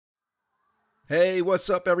Hey, what's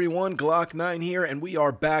up everyone? Glock9 here, and we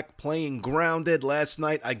are back playing Grounded. Last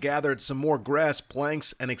night I gathered some more grass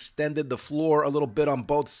planks and extended the floor a little bit on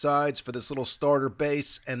both sides for this little starter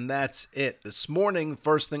base, and that's it. This morning,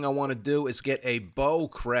 first thing I want to do is get a bow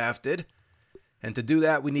crafted, and to do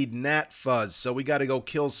that we need gnat fuzz, so we got to go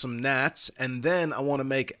kill some gnats, and then I want to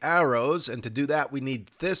make arrows, and to do that we need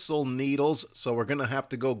thistle needles, so we're going to have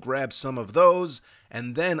to go grab some of those,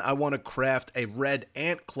 and then I want to craft a red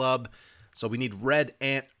ant club. So we need red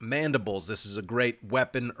ant mandibles. This is a great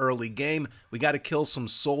weapon early game. We got to kill some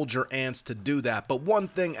soldier ants to do that, but one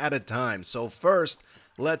thing at a time. So first,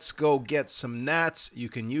 let's go get some gnats. You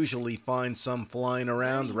can usually find some flying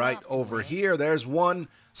around right over here. There's one.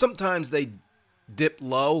 Sometimes they dip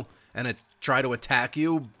low and try to attack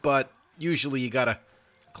you, but usually you got to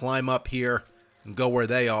climb up here and go where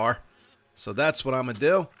they are. So that's what I'm going to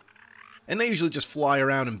do. And they usually just fly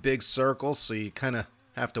around in big circles, so you kind of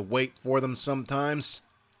have to wait for them sometimes.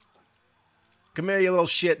 Come here, you little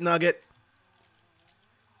shit nugget.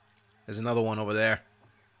 There's another one over there.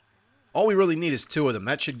 All we really need is two of them.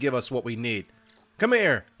 That should give us what we need. Come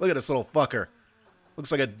here. Look at this little fucker.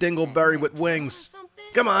 Looks like a dingleberry with wings.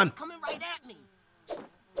 Come on.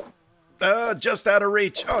 Just out of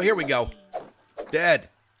reach. Oh, here we go. Dead.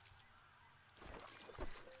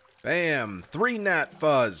 Bam. 3 gnat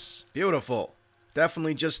fuzz. Beautiful.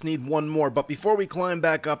 Definitely just need one more, but before we climb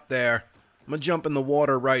back up there, I'm going to jump in the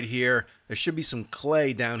water right here. There should be some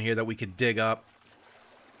clay down here that we could dig up.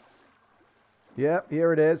 Yep,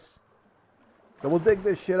 here it is. So we'll dig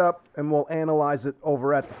this shit up, and we'll analyze it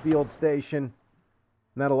over at the field station. And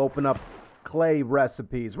that'll open up clay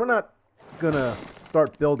recipes. We're not going to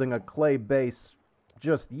start building a clay base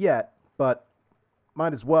just yet, but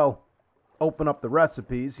might as well open up the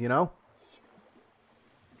recipes, you know?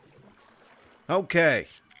 Okay,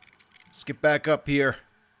 let's get back up here.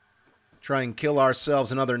 Try and kill ourselves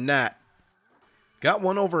another gnat. Got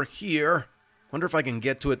one over here. Wonder if I can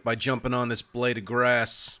get to it by jumping on this blade of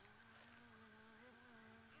grass.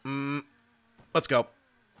 Let's go.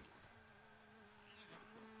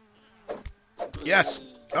 Yes.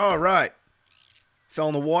 All right. Fell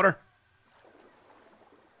in the water.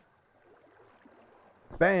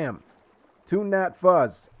 Bam. 2 gnat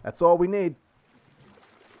fuzz. That's all we need.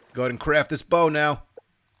 Go ahead and craft this bow now.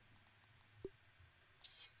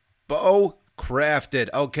 Bow crafted.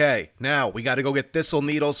 Okay, now we got to go get thistle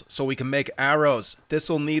needles so we can make arrows.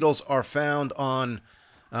 Thistle needles are found on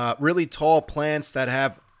really tall plants that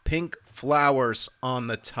have pink flowers on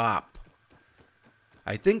the top.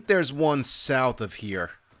 I think there's one south of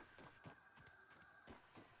here.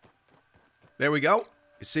 There we go.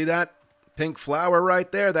 You see that pink flower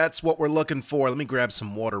right there? That's what we're looking for. Let me grab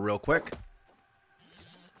some water real quick.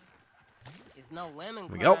 No lemon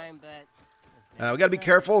we go. Crime, we gotta be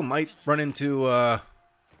careful. Might run into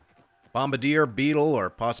bombardier, beetle, or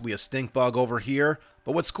possibly a stink bug over here.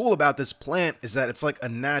 But what's cool about this plant is that it's like a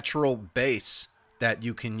natural base that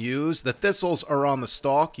you can use. The thistles are on the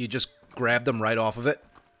stalk. You just grab them right off of it.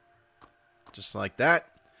 Just like that.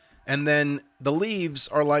 And then the leaves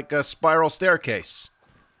are like a spiral staircase.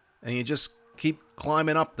 And you just keep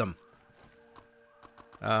climbing up them.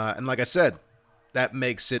 And like I said, that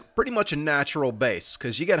makes it pretty much a natural base,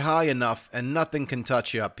 because you get high enough and nothing can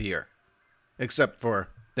touch you up here. Except for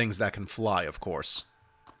things that can fly, of course.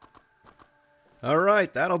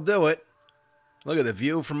 Alright, that'll do it. Look at the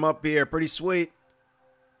view from up here, pretty sweet.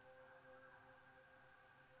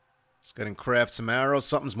 Let's go ahead and craft some arrows.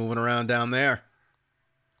 Something's moving around down there.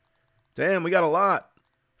 Damn, we got a lot.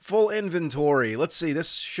 Full inventory. Let's see,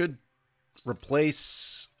 this should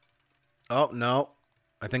replace... Oh, no.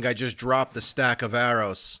 I think I just dropped the stack of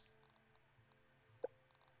arrows.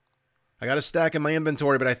 I got a stack in my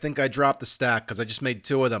inventory, but I think I dropped the stack because I just made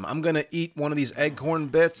 2 of them. I'm going to eat one of these acorn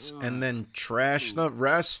bits and then trash the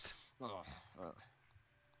rest.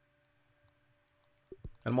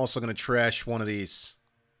 I'm also going to trash one of these.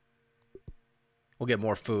 We'll get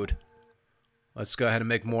more food. Let's go ahead and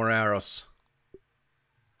make more arrows.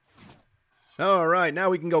 Alright,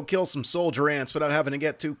 now we can go kill some soldier ants without having to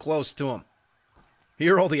get too close to them.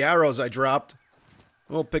 Here are all the arrows I dropped.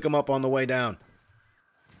 We'll pick them up on the way down.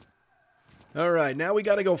 Alright, now we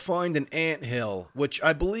gotta go find an anthill, which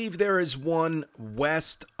I believe there is one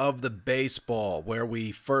west of the baseball where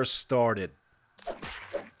we first started.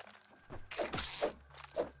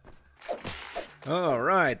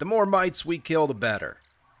 Alright, the more mites we kill, the better.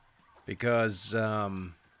 Because,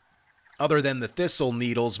 other than the thistle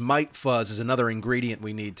needles, mite fuzz is another ingredient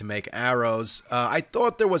we need to make arrows. I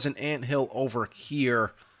thought there was an anthill over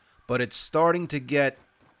here, but it's starting to get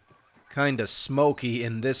kind of smoky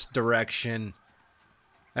in this direction.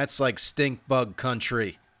 That's like stink bug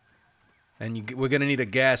country. And we're going to need a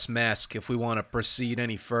gas mask if we want to proceed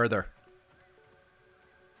any further.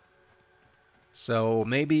 So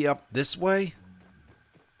maybe up this way?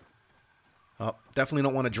 Oh, definitely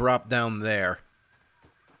don't want to drop down there.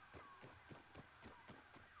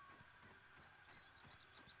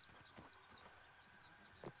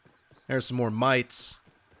 There's some more mites.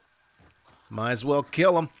 Might as well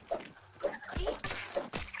kill them.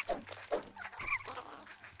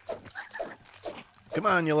 Come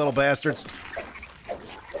on, you little bastards.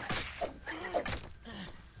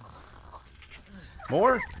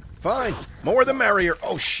 More? Fine. More the merrier.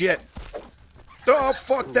 Oh, shit. Oh,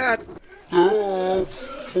 fuck that. Oh,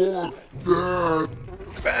 fuck that.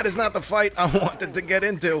 That is not the fight I wanted to get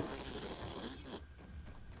into.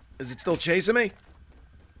 Is it still chasing me?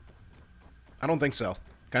 I don't think so.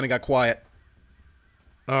 Kind of got quiet.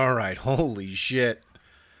 Alright, holy shit.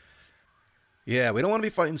 Yeah, we don't want to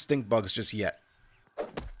be fighting stink bugs just yet.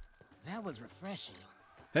 That was refreshing.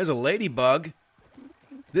 There's a ladybug.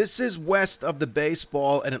 This is west of the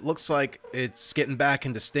baseball, and it looks like it's getting back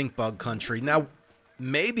into stink bug country. Now,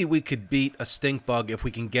 maybe we could beat a stink bug if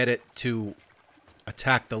we can get it to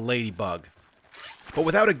attack the ladybug. But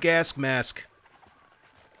without a gas mask,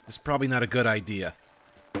 it's probably not a good idea.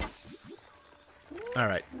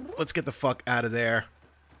 Alright, let's get the fuck out of there.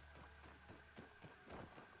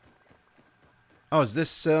 Oh, is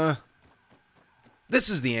this, This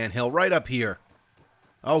is the anthill, right up here.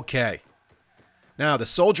 Okay. Now, the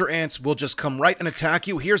soldier ants will just come right and attack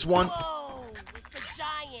you. Here's one. Whoa, it's a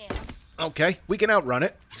giant. Okay, we can outrun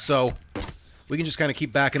it, so we can just kind of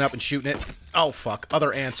keep backing up and shooting it. Oh, fuck.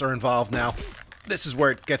 Other ants are involved now. This is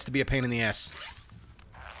where it gets to be a pain in the ass.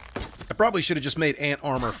 I probably should have just made ant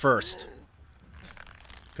armor first.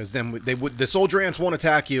 Because then the soldier ants won't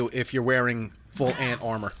attack you if you're wearing full ant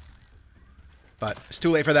armor. But it's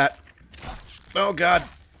too late for that. Oh, God.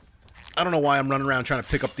 I don't know why I'm running around trying to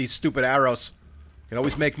pick up these stupid arrows. Can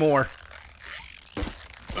always make more.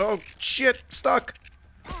 Oh, shit. Stuck.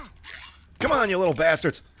 Come on, you little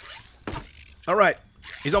bastards. Alright.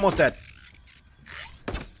 He's almost dead.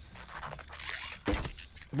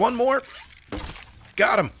 One more.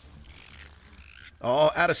 Got him.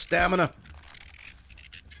 Oh, out of stamina.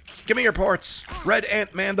 Give me your parts. Red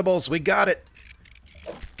ant mandibles. We got it.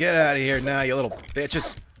 Get out of here now, you little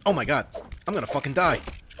bitches. Oh my god. I'm gonna fucking die.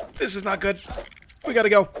 This is not good. We gotta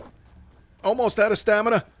go. Almost out of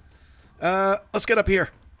stamina. Let's get up here.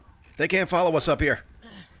 They can't follow us up here.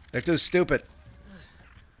 They're too stupid.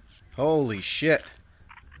 Holy shit.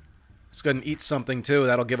 Let's go ahead and eat something too.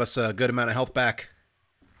 That'll give us a good amount of health back.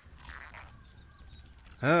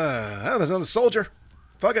 Oh, there's another soldier.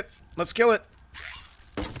 Fuck it. Let's kill it.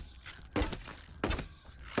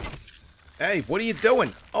 Hey, what are you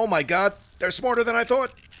doing? Oh my god. They're smarter than I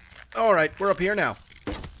thought. Alright, we're up here now.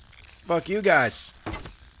 Fuck you guys.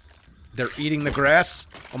 They're eating the grass.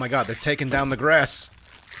 Oh my god, they're taking down the grass.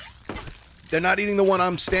 They're not eating the one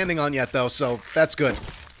I'm standing on yet, though, so that's good.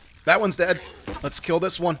 That one's dead. Let's kill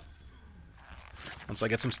this one. Once I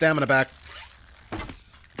get some stamina back.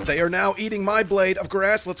 They are now eating my blade of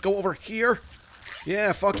grass. Let's go over here.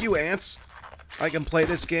 Yeah, fuck you, ants. I can play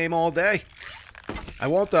this game all day. I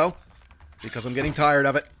won't, though, because I'm getting tired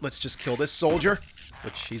of it. Let's just kill this soldier,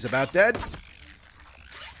 which he's about dead.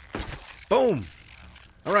 Boom.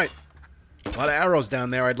 Alright. A lot of arrows down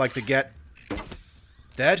there I'd like to get.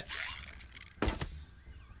 Dead?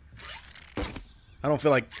 I don't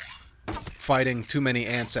feel like fighting too many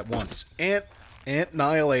ants at once. Ant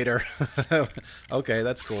Annihilator. Okay,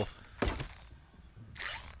 that's cool.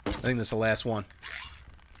 I think that's the last one.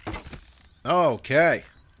 Okay.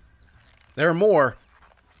 There are more,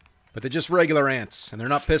 but they're just regular ants, and they're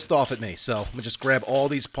not pissed off at me. So I'm gonna just grab all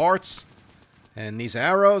these parts and these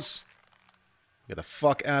arrows. Get the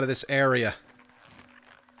fuck out of this area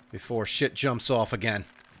before shit jumps off again.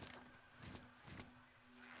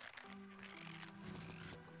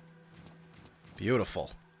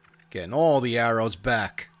 Beautiful. Getting all the arrows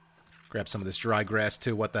back. Grab some of this dry grass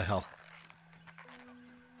too. What the hell?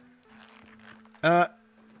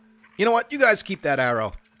 You know what? You guys keep that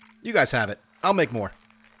arrow. You guys have it. I'll make more.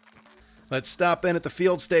 Let's stop in at the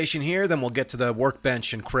field station here, then we'll get to the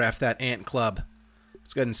workbench and craft that ant club.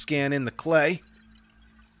 Let's go ahead and scan in the clay.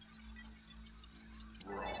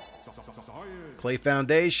 Clay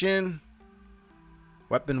foundation.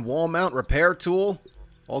 Weapon wall mount, repair tool.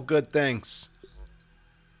 All good things.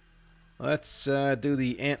 Let's do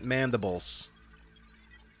the ant mandibles.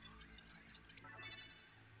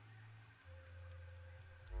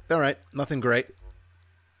 Alright, nothing great.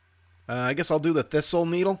 I guess I'll do the thistle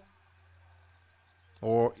needle.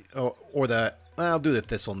 Or the I'll do the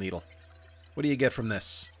thistle needle. What do you get from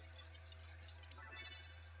this?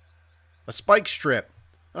 A spike strip.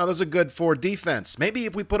 Oh, those are good for defense. Maybe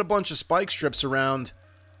if we put a bunch of spike strips around,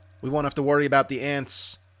 we won't have to worry about the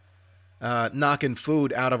ants knocking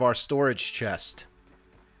food out of our storage chest.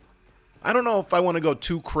 I don't know if I want to go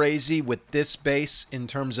too crazy with this base in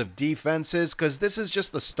terms of defenses, because this is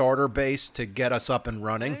just the starter base to get us up and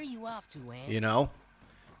running. Where are you off to, Ant? You know?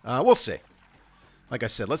 We'll see. Like I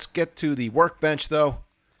said, let's get to the workbench, though,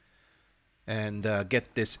 and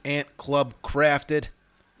get this ant club crafted.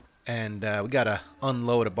 And we got to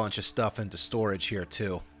unload a bunch of stuff into storage here,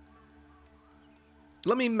 too.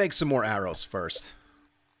 Let me make some more arrows first.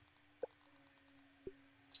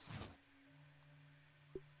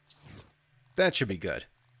 That should be good.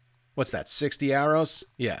 What's that, 60 arrows?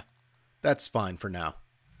 Yeah, that's fine for now.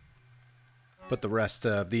 Put the rest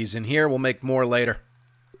of these in here. We'll make more later.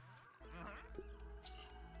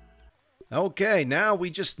 Okay, now we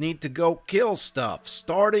just need to go kill stuff,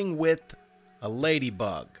 starting with a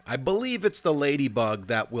ladybug. I believe it's the ladybug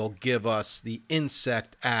that will give us the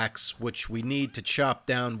insect axe, which we need to chop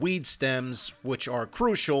down weed stems, which are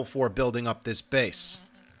crucial for building up this base.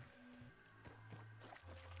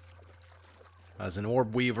 There's an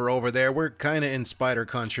orb weaver over there. We're kind of in spider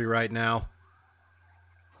country right now.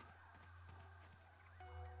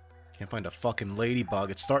 Can't find a fucking ladybug.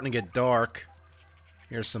 It's starting to get dark.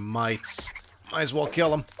 Here's some mites. Might as well kill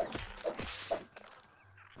them.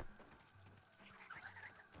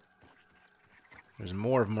 There's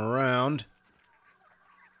more of them around.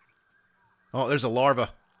 Oh, there's a larva.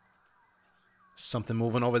 Something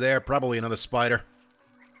moving over there. Probably another spider.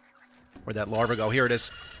 Where'd that larva go? Here it is.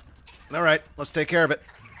 Alright, let's take care of it.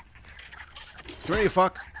 You ready to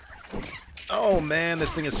fuck? Oh, man,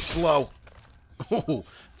 this thing is slow. Ooh,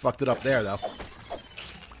 fucked it up there, though.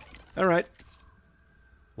 Alright.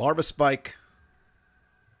 Larva spike.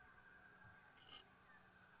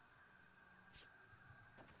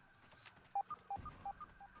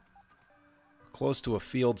 Close to a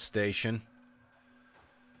field station.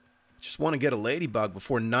 Just want to get a ladybug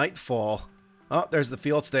before nightfall. Oh, there's the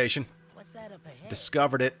field station. What's that up ahead?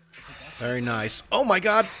 Discovered it. Very nice. Oh my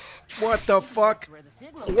god! What the fuck?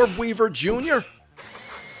 Orb Weaver Jr.?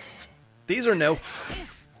 These are new.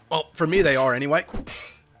 Well, for me they are anyway.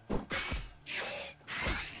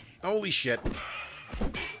 Holy shit.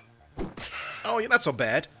 Oh, you're not so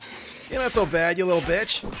bad. You're not so bad, you little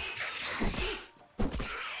bitch.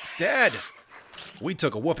 Dead. We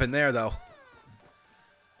took a whooping there, though.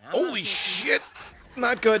 Holy shit.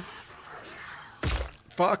 Not good.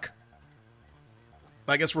 Fuck.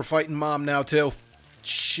 I guess we're fighting Mom now, too.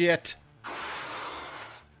 Shit.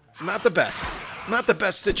 Not the best. Not the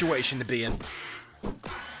best situation to be in.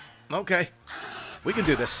 Okay. We can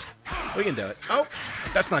do this. We can do it. Oh,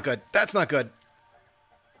 that's not good. That's not good.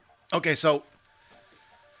 Okay, so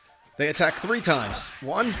they attack 3 times.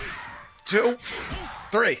 1, 2,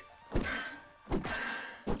 3.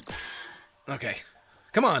 Okay.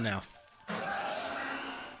 Come on now.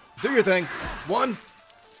 Do your thing. 1.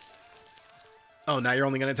 Oh, now you're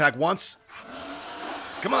only going to attack once?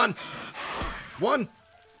 Come on. 1.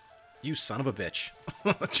 You son of a bitch.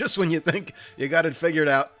 Just when you think you got it figured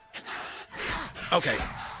out. Okay.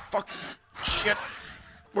 Fuck. Shit.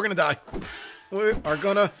 We're gonna die. We are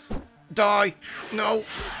gonna die. No.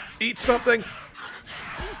 Eat something.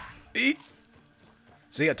 Eat.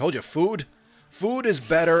 See, I told you, food. Food is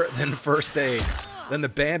better than first aid. Than the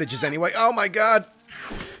bandages anyway. Oh my god.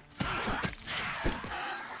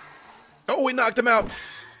 Oh, we knocked him out.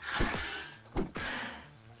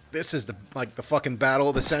 This is the fucking battle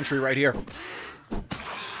of the century right here.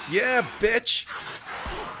 Yeah, bitch.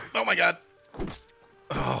 Oh my god.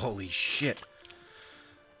 Oh, holy shit.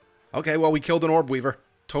 Okay, well, we killed an orb weaver.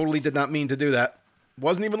 Totally did not mean to do that.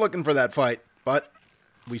 Wasn't even looking for that fight, but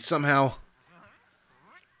we somehow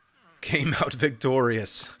came out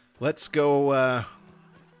victorious. Let's go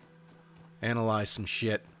analyze some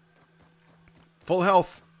shit. Full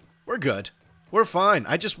health. We're good. We're fine.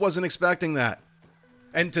 I just wasn't expecting that.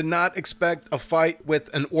 And to not expect a fight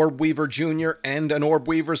with an Orb Weaver Jr. and an Orb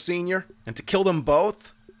Weaver Sr. and to kill them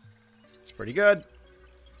both, it's pretty good.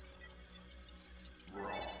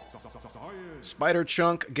 Spider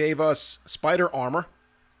Chunk gave us spider armor,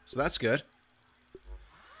 so that's good.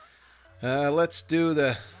 Let's do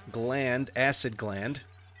the gland, acid gland.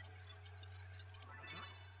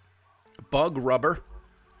 Bug rubber.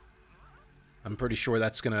 I'm pretty sure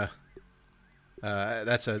that's gonna...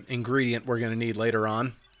 that's an ingredient we're going to need later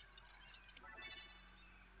on.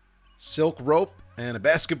 Silk rope and a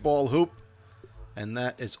basketball hoop. And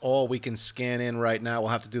that is all we can scan in right now. We'll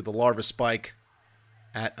have to do the larva spike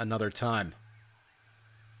at another time.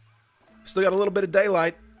 Still got a little bit of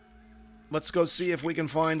daylight. Let's go see if we can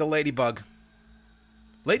find a ladybug.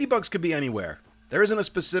 Ladybugs could be anywhere. There isn't a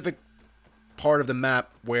specific part of the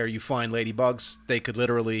map where you find ladybugs. They could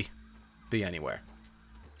literally be anywhere.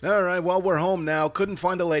 Alright, well, we're home now. Couldn't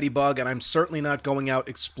find a ladybug, and I'm certainly not going out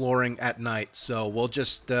exploring at night. So we'll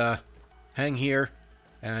just hang here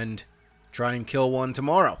and try and kill one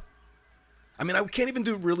tomorrow. I mean, I can't even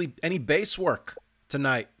do really any base work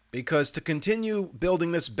tonight, because to continue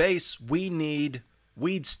building this base, we need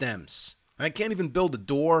weed stems. I can't even build a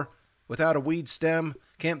door without a weed stem.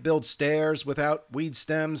 Can't build stairs without weed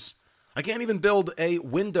stems. I can't even build a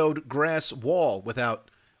windowed grass wall without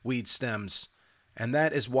weed stems. And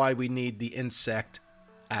that is why we need the insect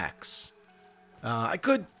axe. I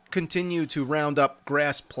could continue to round up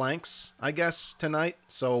grass planks, I guess, tonight.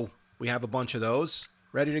 So we have a bunch of those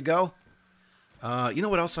ready to go. You know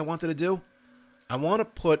what else I wanted to do? I want to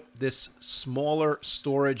put this smaller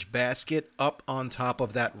storage basket up on top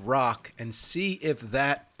of that rock and see if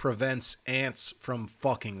that prevents ants from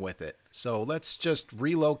fucking with it. So let's just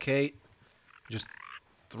relocate. Just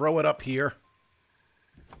throw it up here.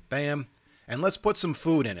 Bam. And let's put some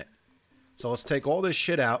food in it. So let's take all this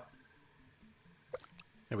shit out.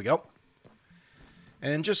 There we go.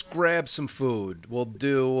 And just grab some food. We'll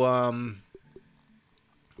do,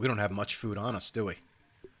 we don't have much food on us, do we?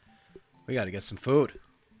 We gotta get some food.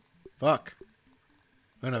 Fuck.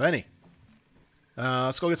 We don't have any.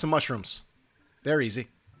 Let's go get some mushrooms. They're easy.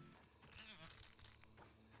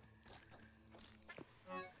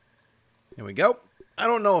 Here we go. I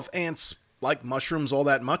don't know if ants like mushrooms all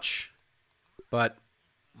that much, but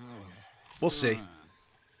we'll see.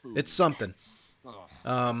 It's something.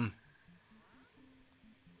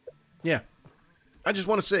 Yeah. I just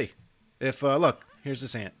want to see if, look, here's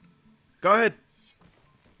this ant. Go ahead.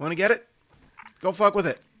 Want to get it? Go fuck with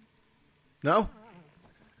it. No?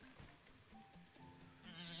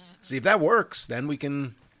 See, if that works, then we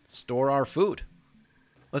can store our food.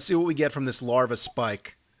 Let's see what we get from this larva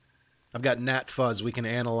spike. I've got gnat fuzz we can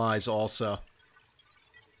analyze also.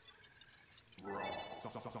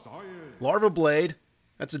 Larva blade.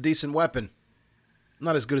 That's a decent weapon.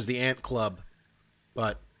 Not as good as the ant club,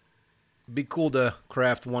 but it'd be cool to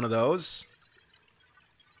craft one of those.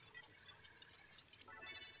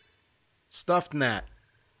 Stuffed gnat.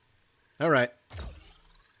 Alright.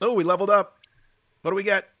 Oh, we leveled up. What do we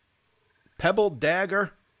get? Pebble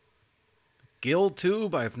dagger. Gill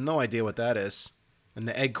tube. I have no idea what that is. And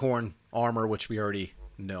the eggcorn armor, which we already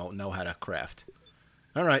know how to craft.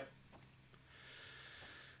 Alright.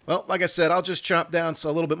 Well, like I said, I'll just chop down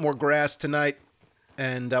a little bit more grass tonight,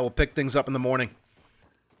 and we'll pick things up in the morning.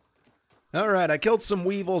 Alright, I killed some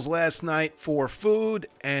weevils last night for food,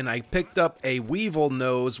 and I picked up a weevil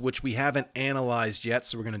nose, which we haven't analyzed yet,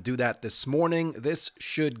 so we're going to do that this morning. This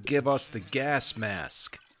should give us the gas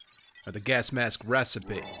mask, or the gas mask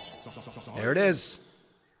recipe. There it is.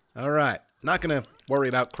 Alright, not going to worry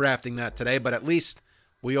about crafting that today, but at least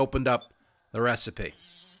we opened up the recipe.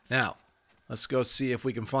 Now, let's go see if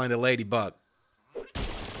we can find a ladybug.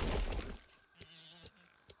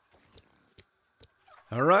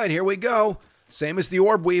 Alright, here we go. Same as the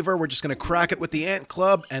orb weaver, we're just going to crack it with the ant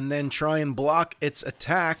club and then try and block its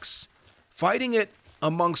attacks. Fighting it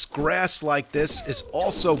amongst grass like this is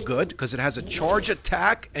also good because it has a charge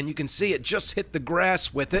attack, and you can see it just hit the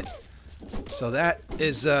grass with it. So that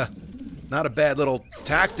is not a bad little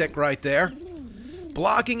tactic right there.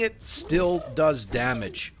 Blocking it still does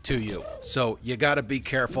damage to you, so you gotta be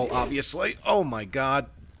careful, obviously. Oh my god.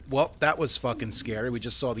 Well, that was fucking scary. We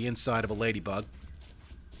just saw the inside of a ladybug.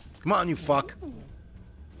 Come on, you fuck.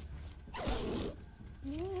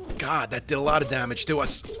 God, that did a lot of damage to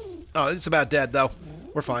us. Oh, it's about dead, though.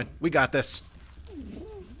 We're fine. We got this.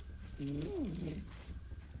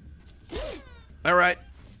 Alright.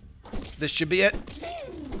 This should be it.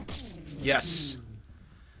 Yes.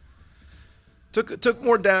 Took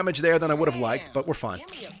more damage there than I would have liked, but we're fine.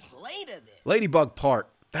 Ladybug part.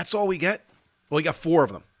 That's all we get? Well, we got 4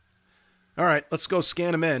 of them. Alright, let's go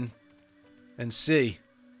scan them in and see.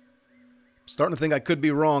 Starting to think I could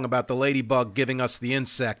be wrong about the ladybug giving us the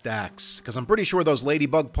insect axe, because I'm pretty sure those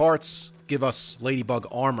ladybug parts give us ladybug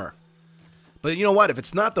armor. But you know what? If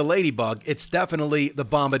it's not the ladybug, it's definitely the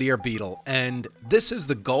bombardier beetle. And this is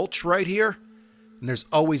the gulch right here. And there's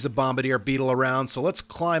always a bombardier beetle around. So let's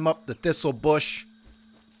climb up the thistle bush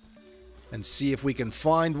and see if we can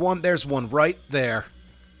find one. There's one right there.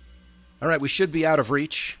 Alright, we should be out of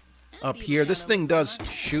reach up here. This thing does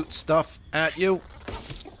shoot stuff at you.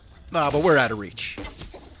 Nah, but we're out of reach.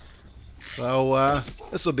 So,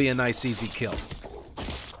 this will be a nice, easy kill.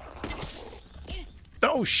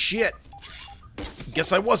 Oh, shit!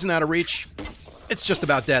 Guess I wasn't out of reach. It's just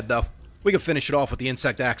about dead, though. We can finish it off with the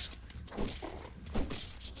insect axe.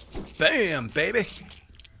 Bam, baby.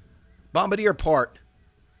 Bombardier part.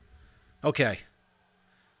 Okay.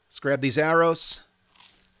 Let's grab these arrows.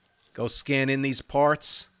 Go scan in these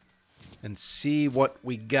parts. And see what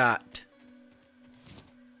we got.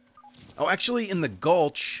 Oh, actually, in the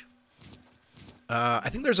gulch... I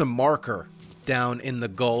think there's a marker down in the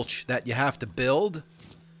gulch that you have to build.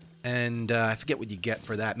 And I forget what you get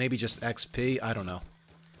for that. Maybe just XP? I don't know.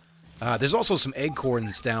 There's also some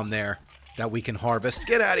acorns down there that we can harvest.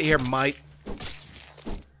 Get out of here, mite.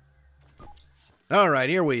 Alright,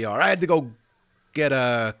 here we are. I had to go get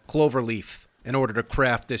a clover leaf in order to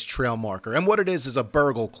craft this trail marker. And what it is a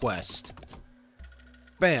burgle quest.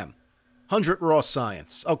 Bam. 100 raw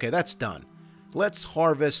science. Okay, that's done. Let's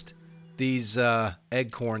harvest these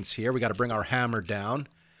acorns here. We got to bring our hammer down.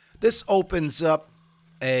 This opens up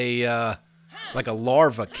a like a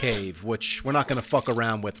larva cave, which we're not going to fuck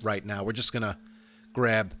around with right now. We're just going to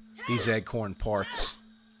grab these acorn parts.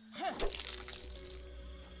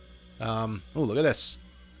 Oh, look at this.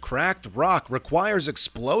 Cracked rock requires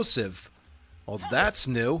explosive. Well, that's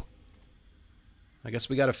new. I guess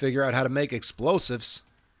we got to figure out how to make explosives.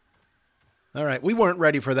 All right, we weren't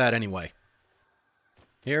ready for that anyway.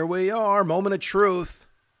 Here we are, moment of truth.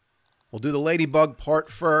 We'll do the ladybug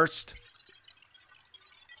part first.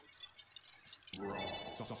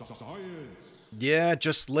 Yeah,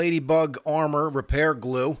 just ladybug armor, repair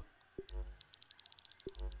glue.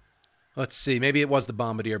 Let's see, maybe it was the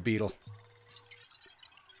bombardier beetle.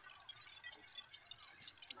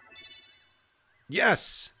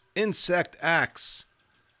 Yes! Insect axe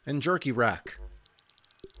and jerky rack.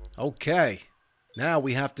 Okay, now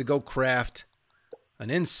we have to go craft an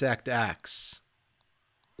insect axe.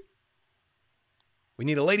 We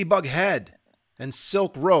need a ladybug head and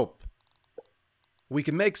silk rope. We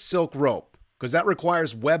can make silk rope, because that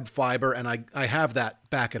requires web fiber, and I have that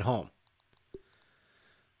back at home.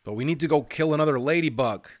 But we need to go kill another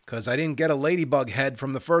ladybug, because I didn't get a ladybug head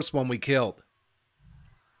from the first one we killed.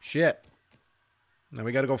 Shit. Now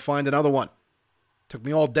we gotta go find another one. Took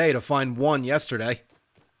me all day to find one yesterday.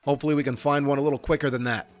 Hopefully we can find one a little quicker than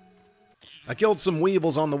that. I killed some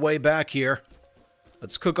weevils on the way back here.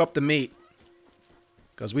 Let's cook up the meat.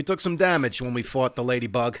 Because we took some damage when we fought the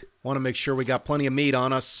ladybug. Want to make sure we got plenty of meat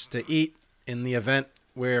on us to eat in the event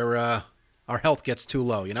where our health gets too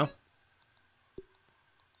low, you know?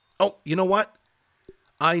 Oh, you know what?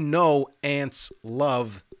 I know ants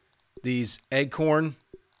love these acorn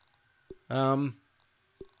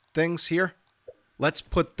things here. Let's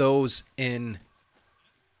put those in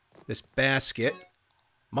this basket.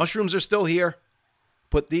 Mushrooms are still here.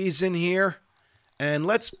 Put these in here. And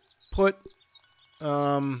let's put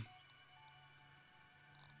some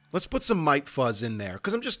mite fuzz in there.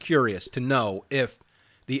 Because I'm just curious to know if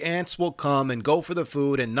the ants will come and go for the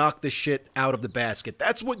food and knock the shit out of the basket.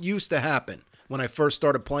 That's what used to happen when I first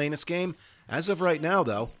started playing this game. As of right now,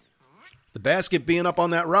 though, the basket being up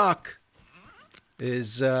on that rock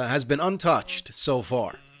has been untouched so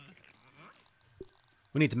far.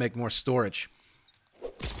 We need to make more storage.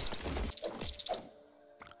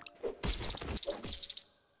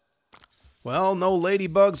 Well, no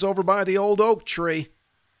ladybugs over by the old oak tree.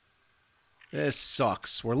 This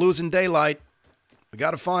sucks. We're losing daylight. We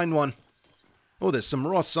gotta find one. Oh, there's some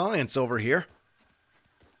raw science over here.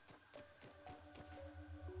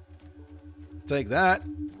 Take that.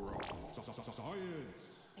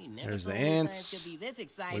 There's the ants.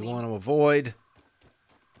 We want to avoid.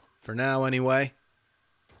 For now, anyway.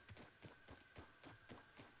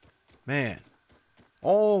 Man.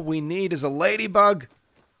 All we need is a ladybug.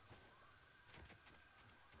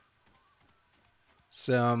 It's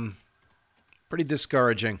pretty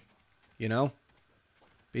discouraging, you know?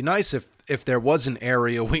 Be nice if there was an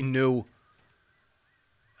area we knew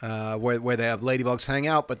where they have ladybugs hang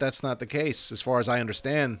out, but that's not the case. As far as I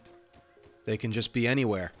understand, they can just be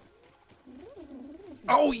anywhere.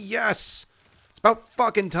 Oh, yes! It's about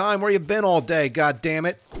fucking time. Where you been all day, god damn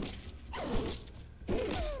it?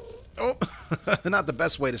 Oh, not the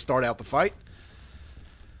best way to start out the fight.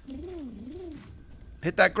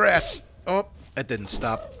 Hit that grass. Oh, that didn't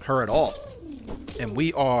stop her at all. And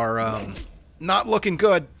we are, not looking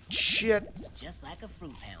good. Shit. Just like a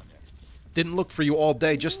fruit pounder. Didn't look for you all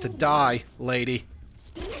day just to die, lady.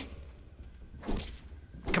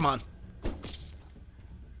 Come on.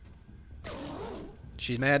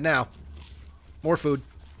 She's mad now. More food.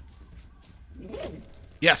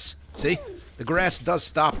 Yes. See? The grass does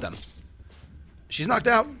stop them. She's knocked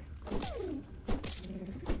out.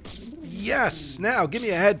 Yes. Now, give me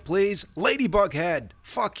a head, please. Ladybug head.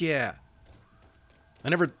 Fuck yeah. I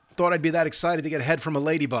never thought I'd be that excited to get head from a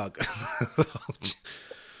ladybug.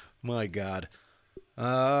 My God.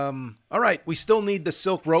 All right, we still need the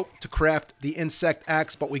silk rope to craft the insect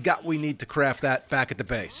axe, but we got what we need to craft that back at the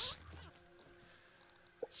base.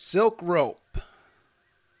 Silk rope.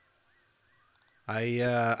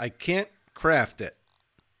 I can't craft it.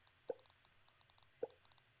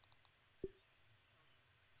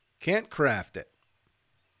 Can't craft it.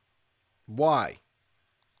 Why?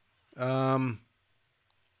 I've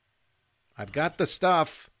got the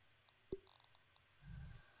stuff.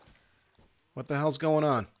 What the hell's going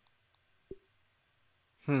on?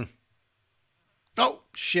 Oh,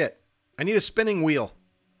 shit. I need a spinning wheel.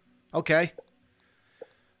 Okay.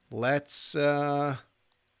 Let's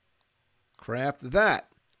craft that.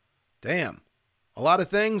 Damn. A lot of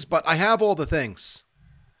things, but I have all the things.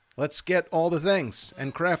 Let's get all the things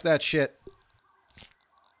and craft that shit.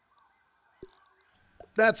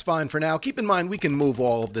 That's fine for now. Keep in mind, we can move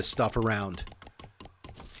all of this stuff around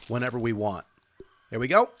whenever we want. There we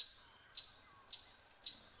go.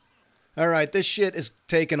 All right, this shit is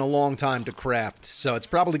taking a long time to craft, so it's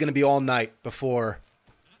probably going to be all night before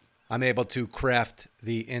I'm able to craft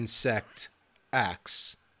the insect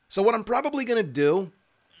axe. So what I'm probably going to do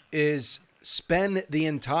is spend the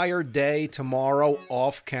entire day tomorrow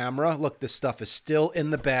off camera. Look, this stuff is still in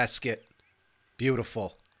the basket.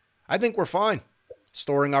 Beautiful. I think we're fine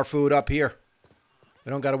storing our food up here. We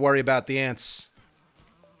don't got to worry about the ants.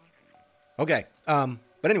 Okay,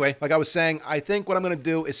 but anyway, like I was saying, I think what I'm going to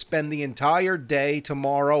do is spend the entire day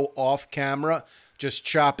tomorrow off camera just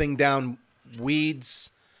chopping down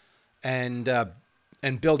weeds and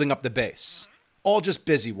building up the base. All just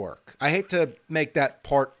busy work. I hate to make that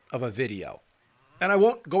part of a video. And I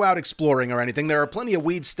won't go out exploring or anything. There are plenty of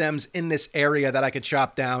weed stems in this area that I could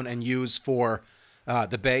chop down and use for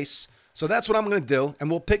the base. So that's what I'm going to do, and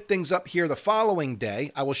we'll pick things up here the following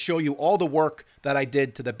day. I will show you all the work that I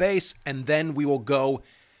did to the base, and then we will go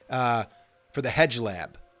for the hedge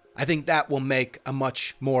lab. I think that will make a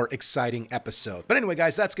much more exciting episode. But anyway,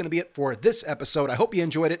 guys, that's going to be it for this episode. I hope you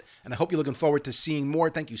enjoyed it, and I hope you're looking forward to seeing more.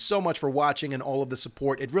 Thank you so much for watching and all of the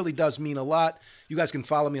support. It really does mean a lot. You guys can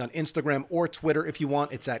follow me on Instagram or Twitter if you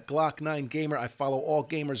want. It's at Glock9Gamer. I follow all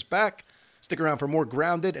gamers back. Stick around for more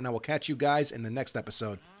Grounded, and I will catch you guys in the next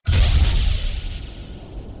episode.